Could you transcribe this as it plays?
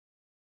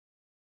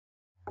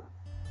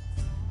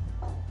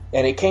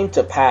And it came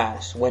to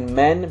pass, when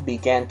men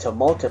began to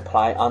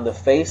multiply on the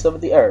face of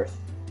the earth,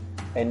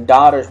 and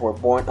daughters were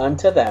born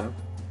unto them,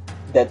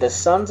 that the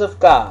sons of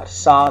God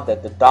saw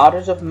that the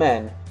daughters of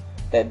men,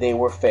 that they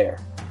were fair,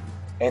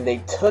 and they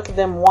took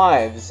them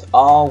wives,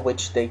 all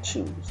which they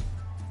chose.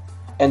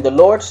 And the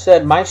Lord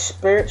said, My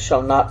spirit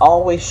shall not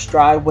always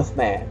strive with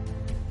man,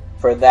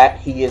 for that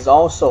he is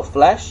also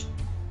flesh,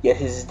 yet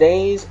his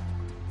days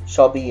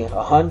shall be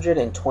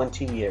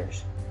 120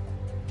 years.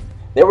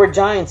 There were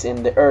giants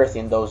in the earth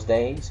in those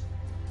days,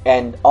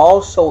 and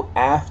also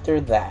after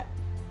that,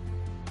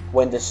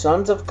 when the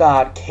sons of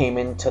God came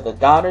into the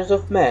daughters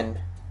of men,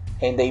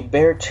 and they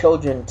bare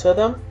children to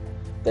them,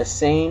 the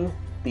same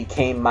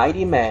became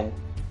mighty men,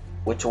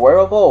 which were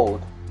of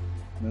old,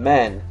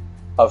 men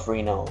of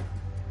renown.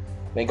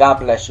 May God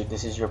bless you.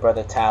 This is your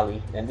brother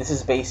Tally, and this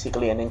is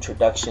basically an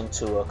introduction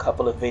to a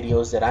couple of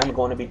videos that I'm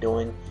going to be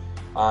doing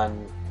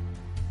on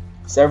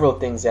several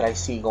things that I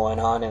see going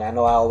on. And I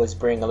know I always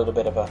bring a little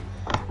bit of a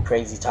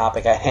crazy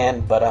topic at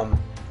hand, but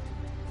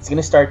it's going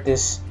to start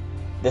this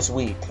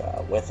week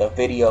with a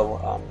video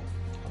on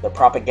the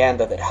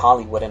propaganda that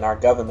Hollywood and our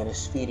government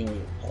is feeding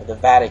you, the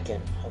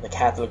Vatican, the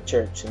Catholic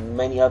Church, and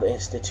many other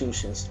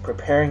institutions,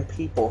 preparing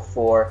people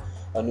for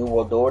a new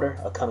world order,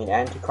 a coming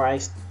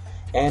Antichrist,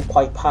 and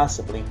quite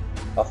possibly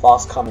a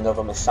false coming of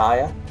a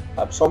Messiah.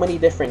 So many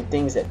different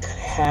things that could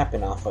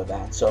happen off of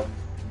that. So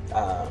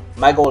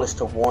my goal is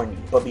to warn you.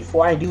 But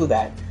before I do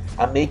that,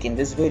 I'm making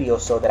this video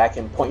so that I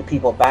can point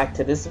people back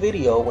to this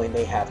video when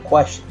they have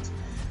questions.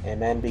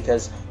 Amen.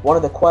 Because one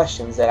of the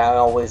questions that I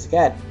always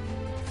get,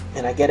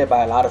 and I get it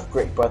by a lot of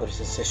great brothers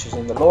and sisters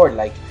in the Lord,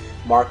 like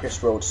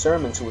Marcus Rhodes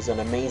Sermons, who is an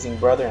amazing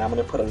brother, and I'm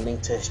going to put a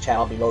link to his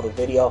channel below the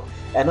video,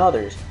 and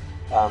others.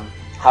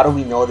 How do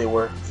we know they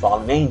were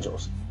fallen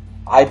angels?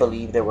 I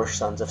believe they were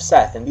sons of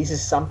Seth, and this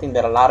is something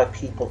that a lot of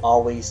people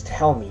always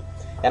tell me,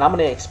 and I'm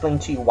going to explain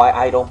to you why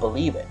I don't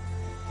believe it,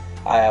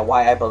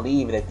 why I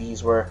believe that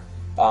these were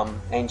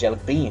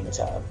angelic beings,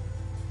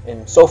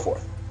 and so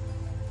forth.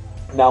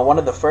 Now, one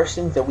of the first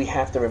things that we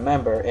have to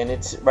remember, and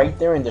it's right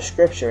there in the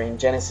scripture in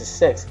Genesis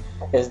 6,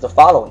 is the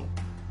following.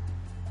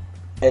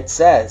 It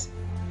says,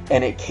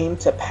 and it came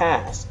to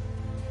pass,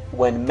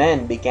 when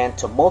men began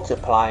to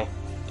multiply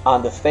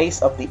on the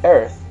face of the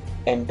earth,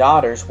 and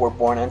daughters were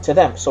born unto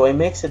them. So it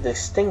makes a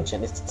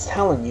distinction. It's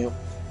telling you,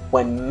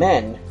 when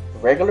men,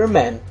 regular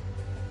men,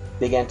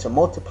 began to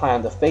multiply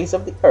on the face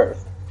of the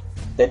earth,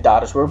 that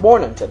daughters were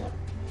born unto them.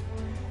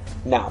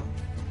 Now,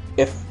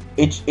 if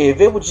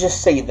it would just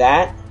say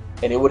that,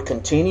 and it would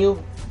continue,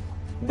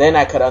 then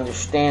I could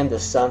understand the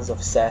sons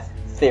of Seth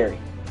theory.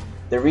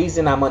 The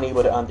reason I'm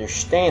unable to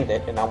understand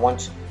it, and I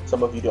want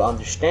some of you to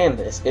understand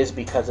this, is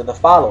because of the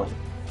following.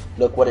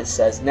 Look what it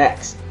says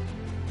next.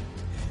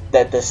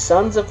 That the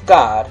sons of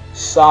God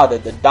saw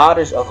that the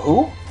daughters of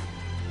who?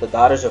 The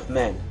daughters of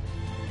men.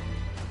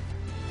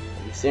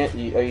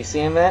 Are you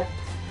seeing that?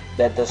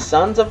 That the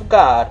sons of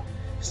God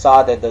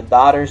saw that the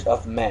daughters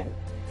of men,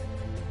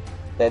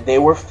 that they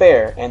were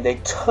fair, and they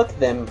took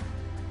them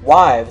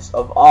wives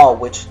of all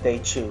which they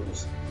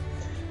choose.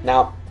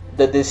 Now,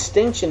 the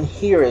distinction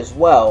here as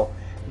well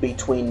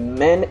between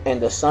men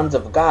and the sons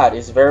of God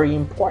is very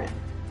important,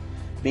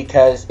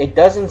 because it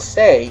doesn't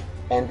say,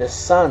 and the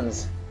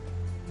sons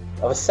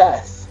of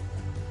Seth,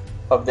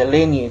 of the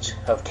lineage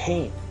of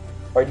Cain,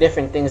 or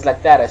different things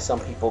like that, as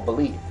some people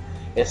believe.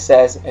 It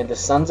says, and the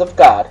sons of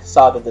God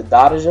saw that the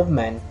daughters of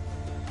men,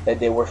 that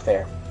they were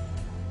fair.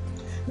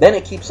 Then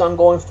it keeps on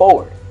going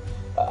forward.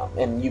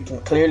 And you can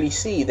clearly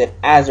see that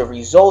as a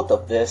result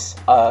of this,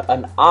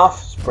 an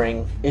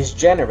offspring is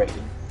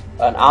generated.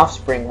 An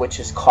offspring which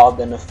is called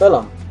the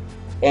Nephilim.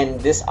 And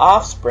this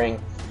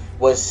offspring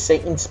was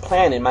Satan's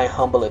plan, in my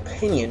humble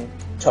opinion,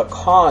 to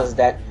cause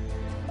that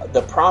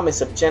the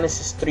promise of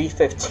Genesis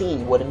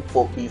 3:15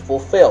 wouldn't be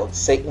fulfilled.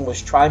 Satan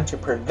was trying to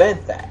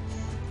prevent that.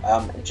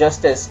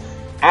 Just as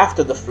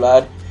after the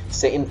flood,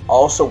 Satan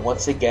also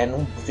once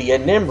again, via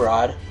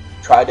Nimrod,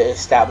 tried to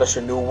establish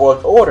a new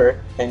world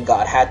order, and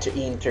God had to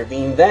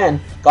intervene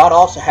then. God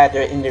also had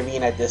to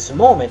intervene at this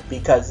moment,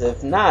 because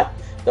if not,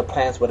 the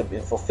plans would have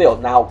been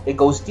fulfilled. Now, it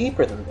goes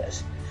deeper than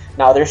this.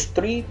 Now, there's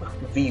three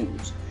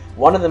views.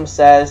 One of them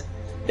says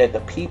that the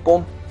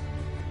people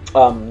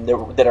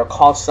that are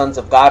called sons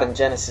of God in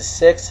Genesis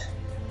 6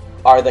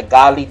 are the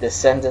godly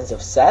descendants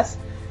of Seth,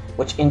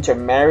 which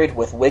intermarried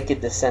with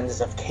wicked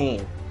descendants of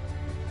Cain.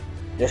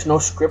 There's no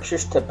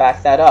scriptures to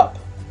back that up.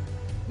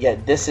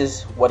 Yet this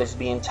is what is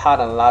being taught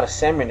in a lot of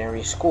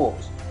seminary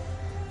schools.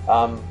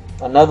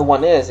 Another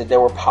one is that there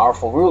were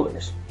powerful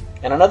rulers.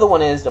 And another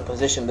one is, the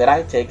position that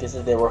I take, is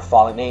that there were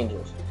fallen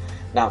angels.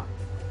 Now,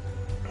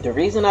 the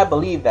reason I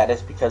believe that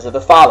is because of the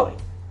following.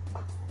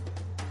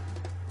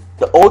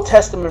 The Old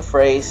Testament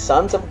phrase,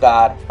 sons of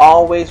God,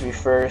 always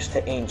refers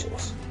to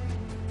angels.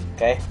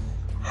 Okay?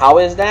 How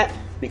is that?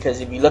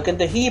 Because if you look in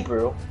the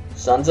Hebrew,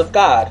 sons of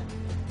God,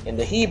 in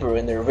the Hebrew,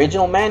 in the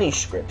original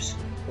manuscripts,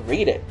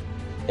 read it.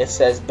 It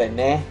says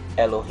B'nai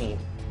Elohim.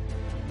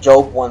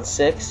 Job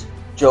 1:6,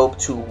 Job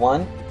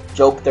 2:1,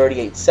 Job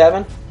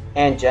 38:7,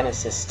 and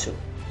Genesis 2.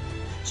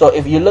 So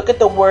if you look at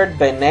the word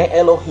B'nai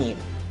Elohim,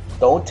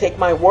 don't take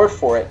my word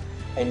for it,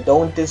 and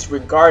don't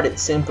disregard it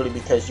simply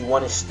because you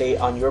want to stay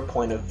on your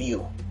point of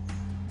view.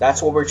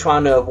 That's what we're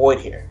trying to avoid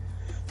here.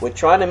 We're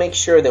trying to make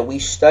sure that we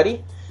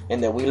study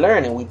and that we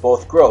learn and we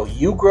both grow.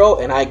 You grow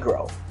and I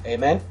grow.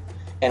 Amen.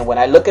 And when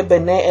I look at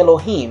B'nai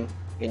Elohim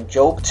in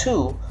Job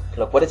 2,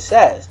 look what it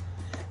says.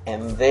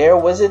 And there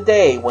was a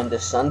day when the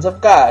sons of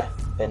God,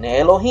 B'nai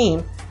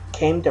Elohim,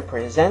 came to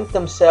present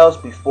themselves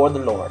before the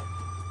Lord.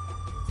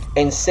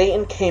 And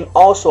Satan came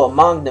also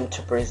among them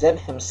to present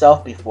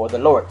himself before the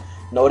Lord.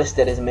 Notice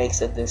that it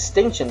makes a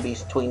distinction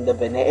between the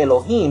B'nai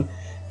Elohim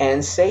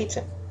and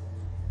Satan.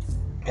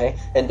 Okay,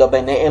 and the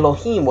B'nai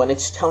Elohim, when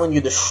it's telling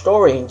you the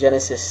story in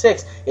Genesis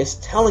 6, it's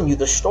telling you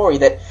the story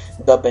that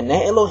the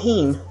B'nai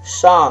Elohim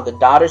saw the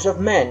daughters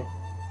of men.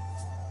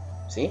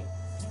 See,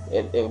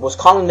 it was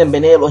calling them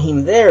B'nai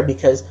Elohim there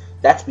because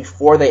that's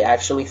before they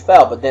actually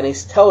fell. But then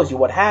it tells you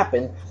what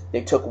happened.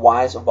 They took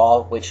wives of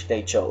all which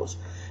they chose.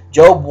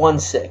 Job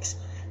 1:6.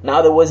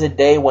 Now there was a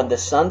day when the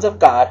sons of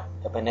God,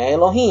 the B'nai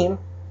Elohim,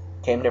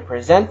 came to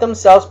present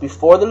themselves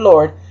before the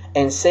Lord,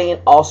 and Satan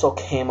also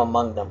came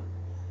among them.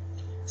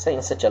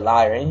 Satan's such a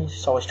liar, and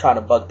he's always trying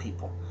to bug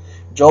people.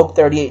 Job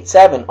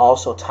 38:7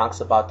 also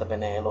talks about the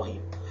B'nai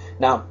Elohim.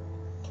 Now,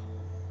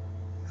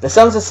 the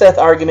sons of Seth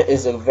argument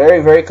is a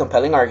very, very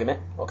compelling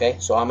argument. Okay,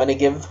 so I'm going to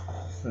give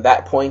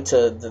that point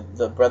to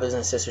the brothers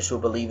and sisters who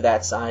believe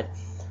that side.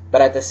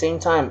 But at the same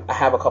time, I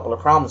have a couple of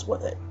problems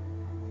with it.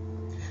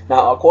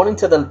 Now, according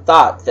to the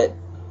thought that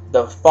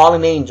the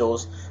fallen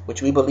angels,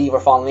 which we believe are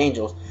fallen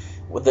angels,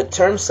 with the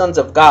term sons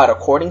of God,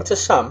 according to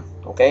some,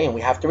 okay, and we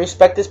have to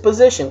respect this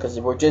position because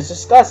we're just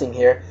discussing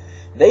here,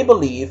 they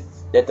believe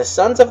that the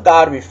sons of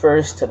God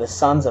refers to the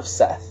sons of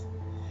Seth,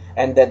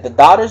 and that the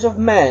daughters of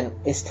men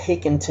is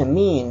taken to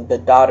mean the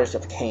daughters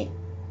of Cain.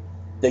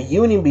 The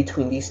union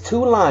between these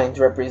two lines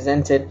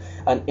represented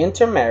an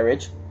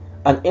intermarriage,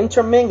 an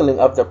intermingling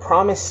of the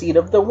promised seed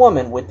of the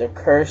woman with the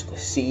cursed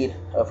seed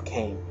of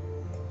Cain.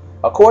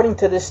 According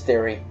to this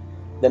theory,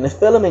 the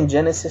Nephilim in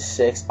Genesis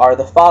 6 are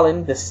the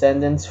fallen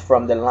descendants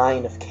from the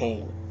line of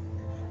Cain.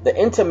 The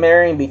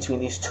intermarrying between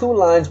these two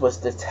lines was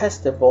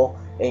detestable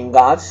in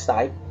God's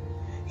sight.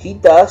 He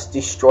thus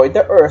destroyed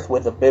the earth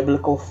with a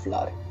biblical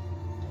flood.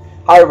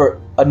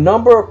 However, a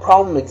number of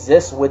problems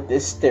exist with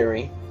this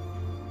theory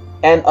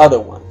and other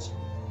ones.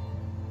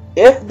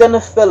 If the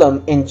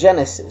Nephilim in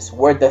Genesis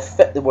were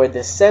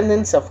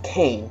descendants of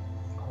Cain,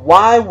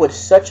 why would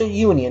such a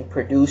union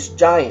produce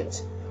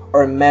giants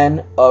or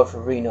men of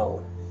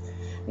renown?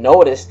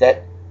 Notice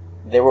that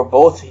they were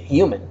both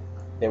human.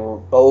 They were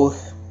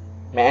both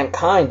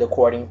mankind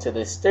according to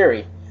this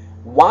theory.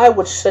 Why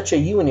would such a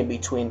union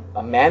between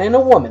a man and a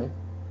woman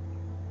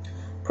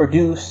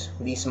produce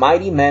these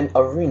mighty men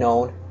of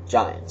renown,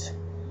 giants?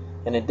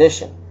 In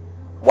addition,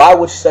 why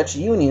would such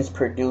unions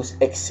produce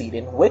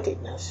exceeding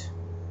wickedness?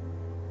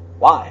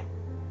 Why?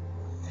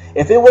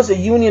 If it was a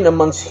union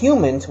amongst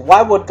humans,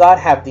 why would God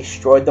have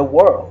destroyed the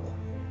world?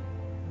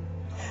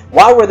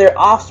 Why were their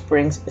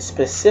offsprings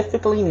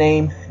specifically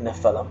named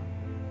Nephilim?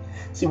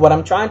 See, what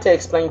I'm trying to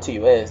explain to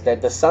you is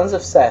that the sons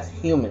of Seth,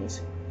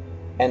 humans,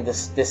 and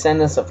the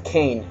descendants of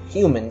Cain,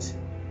 humans,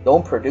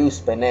 don't produce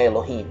B'nai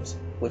Elohims,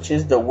 which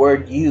is the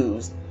word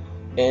used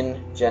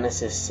in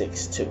Genesis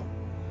 6:2.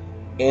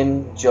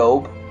 In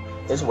Job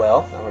as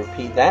well, I'll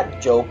repeat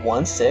that, Job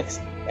 1:6,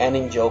 and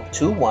in Job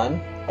 2:1,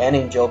 and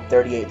in Job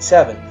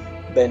 38:7,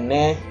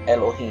 B'nai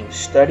Elohim.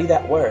 Study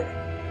that word,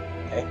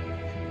 okay?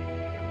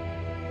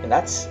 And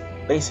that's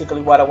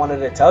basically what I wanted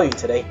to tell you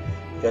today,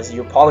 because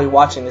you're probably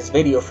watching this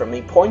video from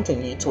me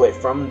pointing you to it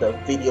from the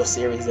video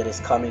series that is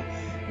coming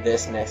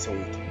this next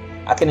week.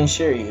 I can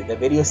assure you the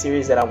video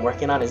series that I'm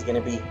working on is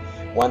going to be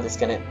one that's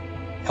going to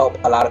help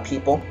a lot of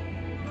people,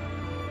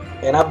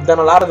 and I've done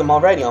a lot of them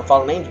already on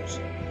fallen angels.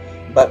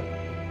 But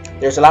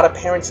there's a lot of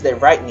parents that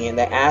write me and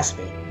they ask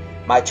me,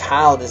 my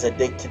child is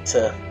addicted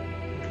to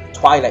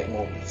Twilight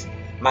movies,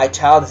 my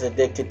child is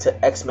addicted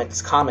to X-Men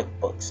comic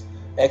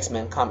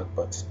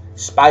books,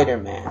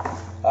 Spider-Man,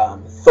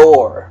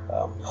 Thor,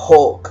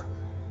 Hulk,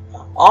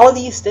 all of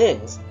these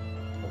things,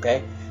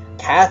 okay?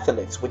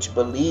 Catholics, which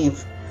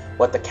believe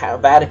what the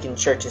Vatican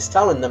Church is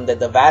telling them, that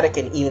the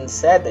Vatican even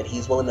said that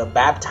he's willing to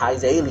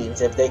baptize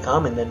aliens if they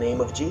come in the name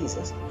of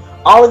Jesus.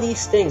 All of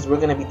these things we're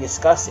going to be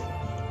discussing,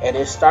 and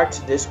it starts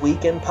this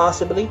weekend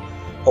possibly.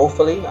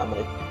 Hopefully, I'm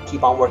going to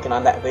keep on working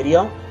on that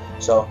video,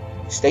 so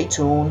stay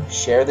tuned,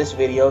 share this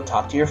video,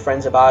 talk to your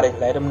friends about it,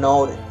 let them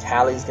know that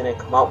Tally's going to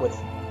come out with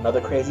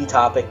another crazy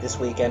topic this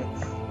weekend,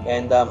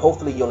 and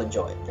hopefully you'll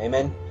enjoy it.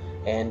 Amen.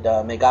 And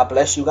may God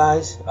bless you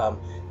guys.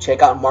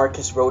 Check out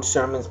Marcus Rhodes'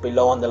 sermons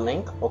below on the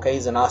link. Okay,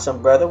 he's an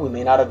awesome brother. We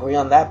may not agree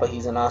on that, but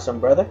he's an awesome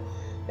brother.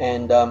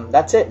 And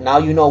that's it. Now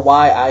you know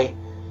why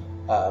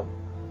I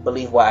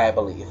believe what I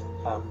believe.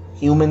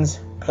 Humans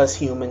plus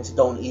humans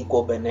don't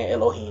equal B'nai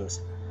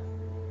Elohims.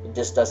 It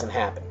just doesn't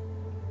happen.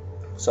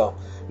 So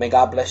may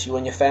God bless you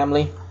and your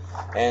family,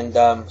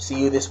 and see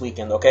you this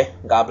weekend. Okay,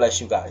 God bless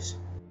you guys.